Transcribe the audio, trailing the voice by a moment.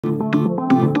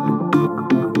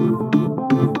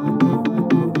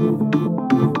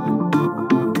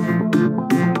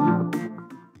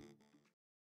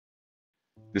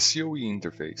The CoE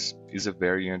interface is a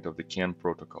variant of the CAN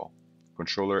protocol,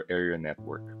 Controller Area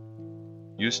Network,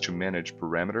 used to manage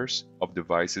parameters of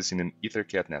devices in an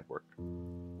EtherCAT network.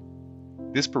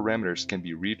 These parameters can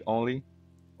be read-only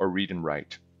or read and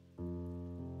write.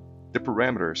 The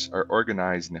parameters are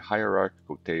organized in a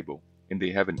hierarchical table and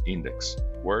they have an index,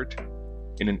 word,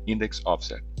 and an index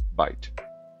offset, byte.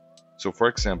 So for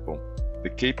example, the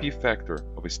KP factor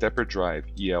of a stepper drive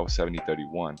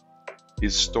EL7031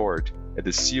 is stored at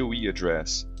the CoE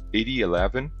address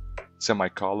 8011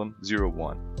 semicolon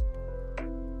 01.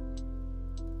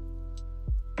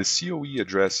 The CoE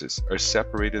addresses are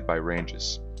separated by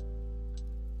ranges.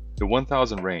 The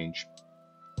 1000 range,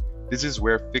 this is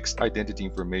where fixed identity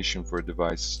information for a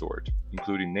device is stored,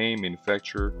 including name,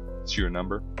 manufacturer, serial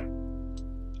number.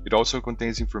 It also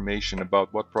contains information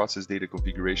about what process data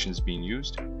configuration is being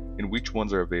used and which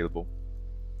ones are available.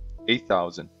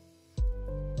 8000.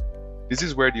 This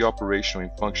is where the operational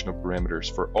and functional parameters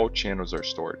for all channels are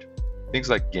stored. Things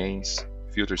like gains,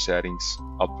 filter settings,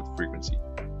 output frequency.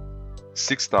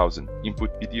 6000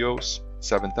 input PDOs,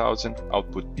 7000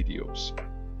 output PDOs.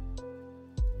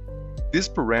 These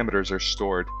parameters are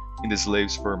stored in the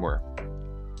slave's firmware,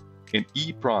 and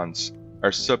EEPROMs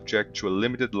are subject to a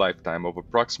limited lifetime of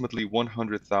approximately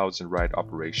 100,000 write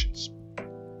operations.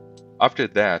 After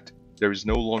that, there is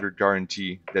no longer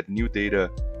guarantee that new data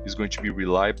is going to be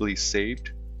reliably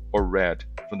saved or read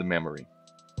from the memory.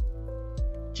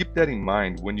 Keep that in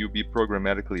mind when you'll be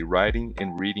programmatically writing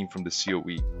and reading from the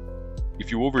CoE. If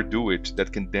you overdo it,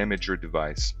 that can damage your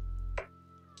device.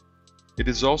 It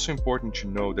is also important to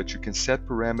know that you can set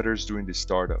parameters during the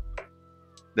startup.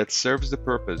 That serves the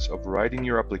purpose of writing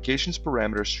your application's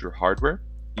parameters to your hardware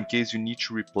in case you need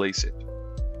to replace it,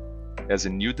 as a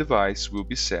new device will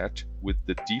be set with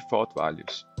the default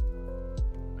values.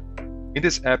 In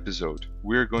this episode,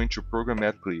 we are going to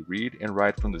programmatically read and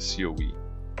write from the CoE.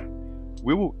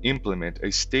 We will implement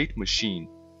a state machine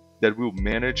that will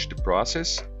manage the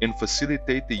process and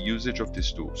facilitate the usage of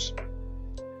these tools.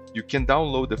 You can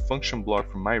download the function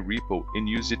block from my repo and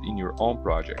use it in your own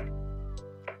project.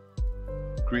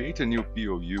 Create a new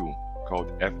POU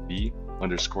called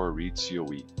FB_read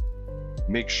CoE.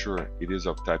 Make sure it is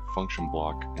of type function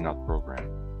block and not program.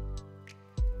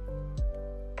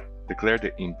 Declare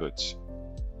the inputs,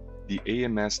 the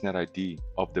AMS net ID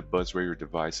of the bus where your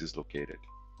device is located,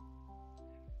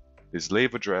 the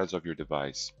slave address of your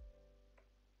device,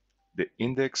 the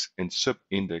index and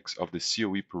subindex of the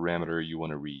CoE parameter you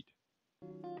want to read.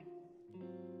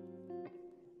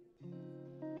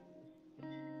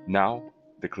 Now,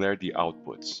 declare the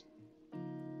outputs.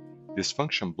 This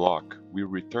function block will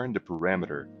return the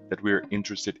parameter that we are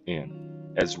interested in,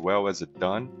 as well as a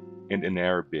done and an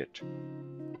error bit.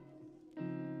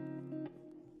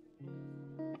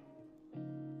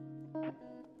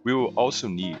 We will also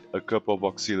need a couple of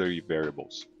auxiliary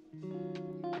variables,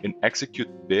 an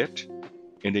execute bit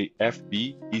and a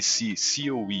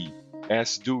FB_EC_CoE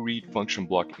as doRead function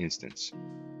block instance.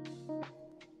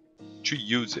 To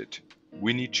use it,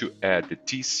 we need to add the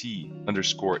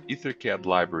TC_EtherCAT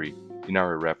library in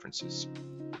our references.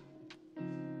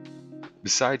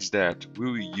 Besides that, we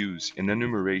will use an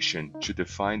enumeration to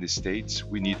define the states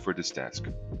we need for this task.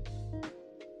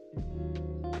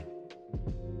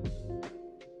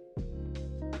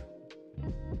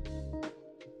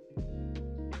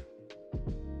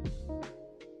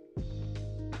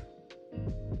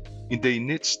 In the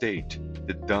init state,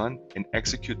 the done and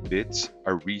execute bits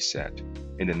are reset,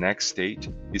 and the next state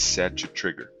is set to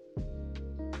trigger.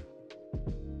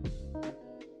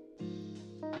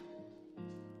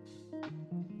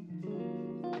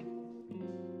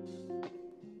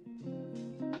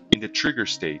 In the trigger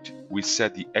state, we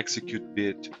set the execute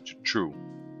bit to true.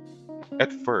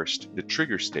 At first, the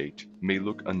trigger state may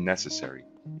look unnecessary,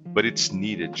 but it's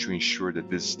needed to ensure that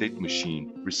this state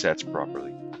machine resets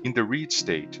properly. In the read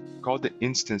state, call the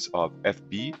instance of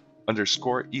FB_EC_CoE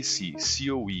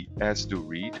as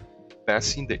doRead,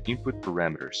 passing the input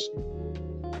parameters.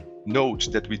 Note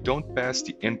that we don't pass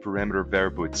the end parameter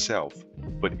variable itself,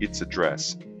 but its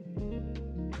address.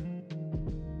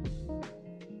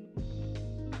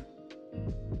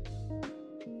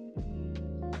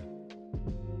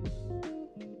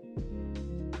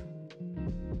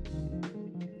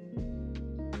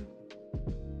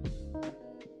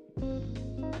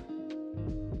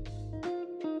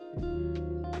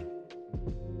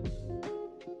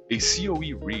 A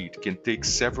CoE read can take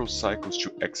several cycles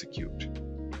to execute.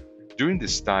 During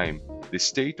this time, the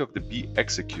state of the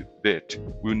bExecute bit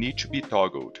will need to be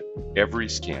toggled every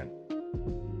scan.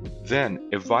 Then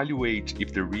evaluate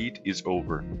if the read is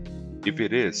over. If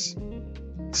it is,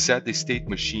 set the state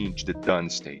machine to the done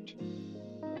state.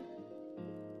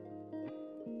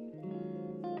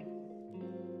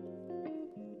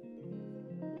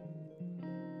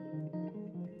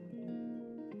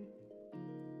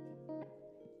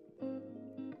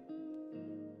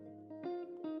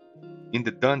 In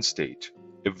the done state,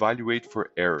 evaluate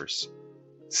for errors.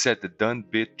 Set the done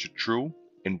bit to true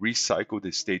and recycle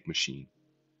the state machine.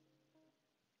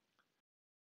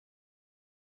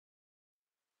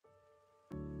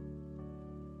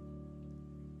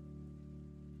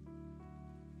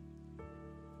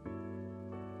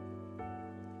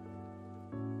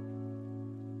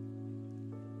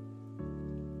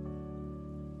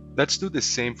 Let's do the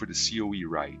same for the CoE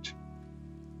write.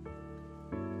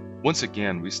 Once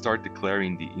again, we start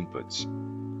declaring the inputs.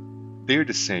 They are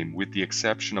the same with the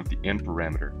exception of the end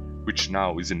parameter, which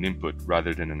now is an input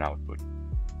rather than an output.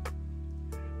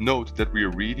 Note that we are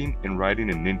reading and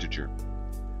writing an integer.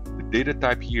 The data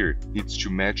type here needs to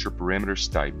match your parameter's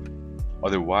type.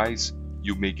 Otherwise,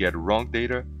 you may get wrong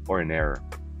data or an error.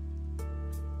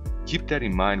 Keep that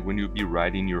in mind when you'll be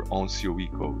writing your own CoE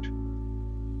code.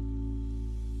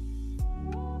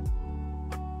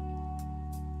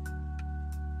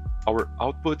 Our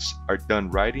outputs are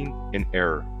done writing and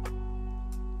error.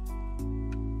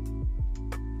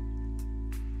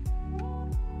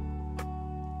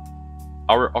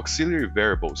 Our auxiliary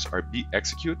variables are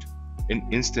bExecute, an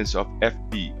instance of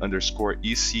fb_ec_coe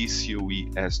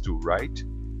as do write,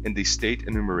 and the state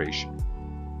enumeration.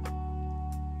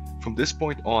 From this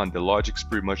point on, the logic's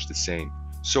pretty much the same,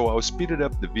 so I'll speed it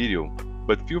up the video,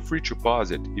 but feel free to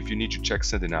pause it if you need to check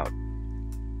something out.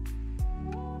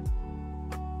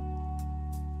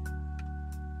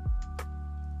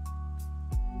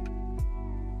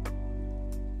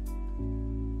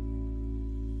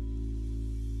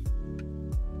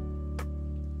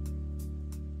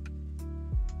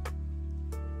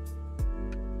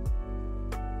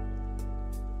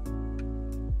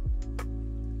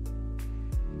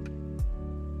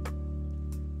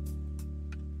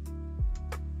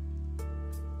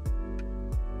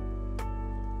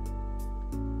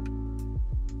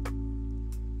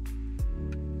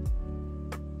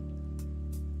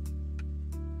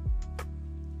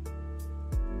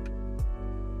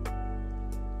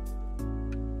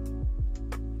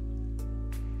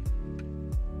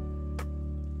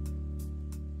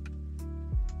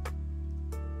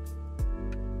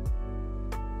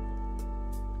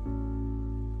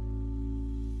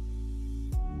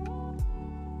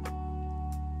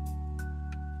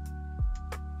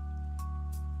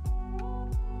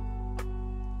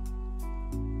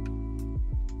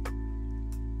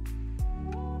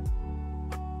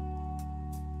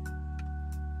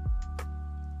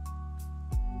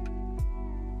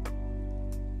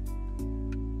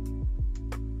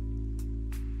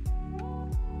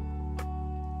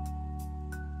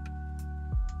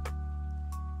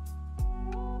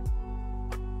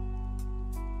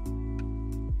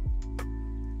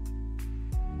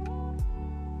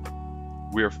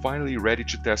 We are finally ready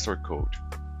to test our code.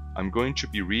 I'm going to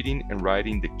be reading and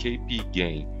writing the KP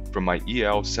gain from my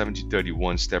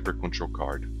EL7031 stepper control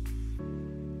card.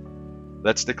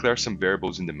 Let's declare some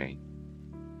variables in the main.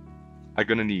 I'm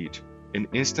gonna need an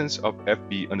instance of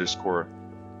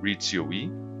fb_readCoE,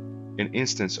 an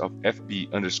instance of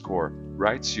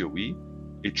fb_writeCoE,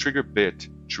 a trigger bit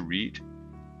to read,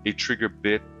 a trigger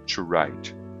bit to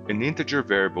write, an integer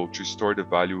variable to store the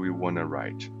value we want to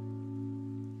write.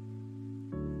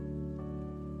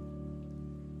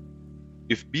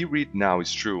 If bReadNow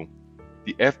is true,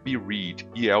 the fbRead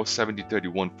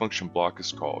EL7031 function block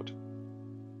is called.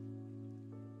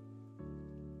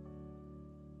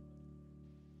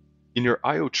 In your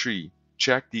I/O tree,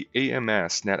 check the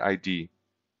AMS net ID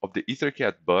of the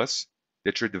EtherCAT bus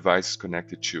that your device is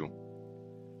connected to.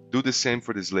 Do the same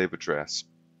for the slave address.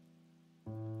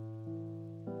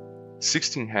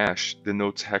 16 hash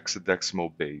denotes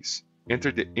hexadecimal base.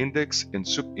 Enter the index and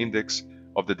subindex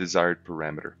of the desired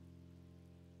parameter.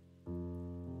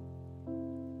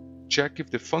 Check if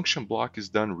the function block is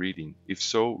done reading. If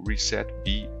so, reset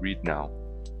bReadNow.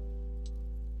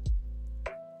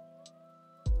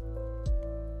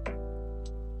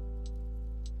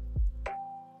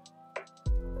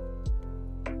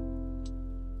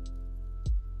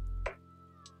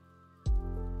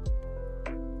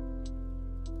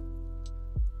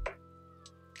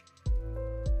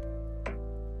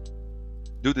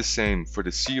 Do the same for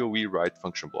the CoE write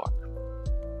function block.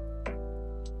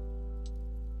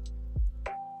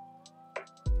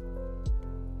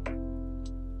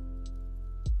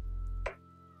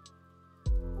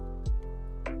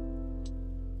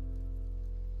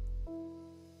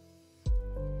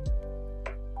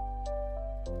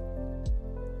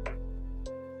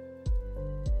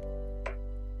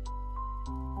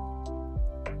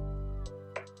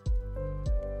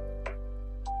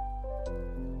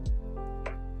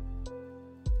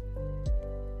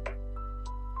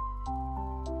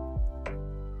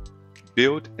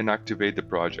 Build and activate the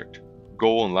project.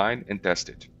 Go online and test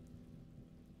it.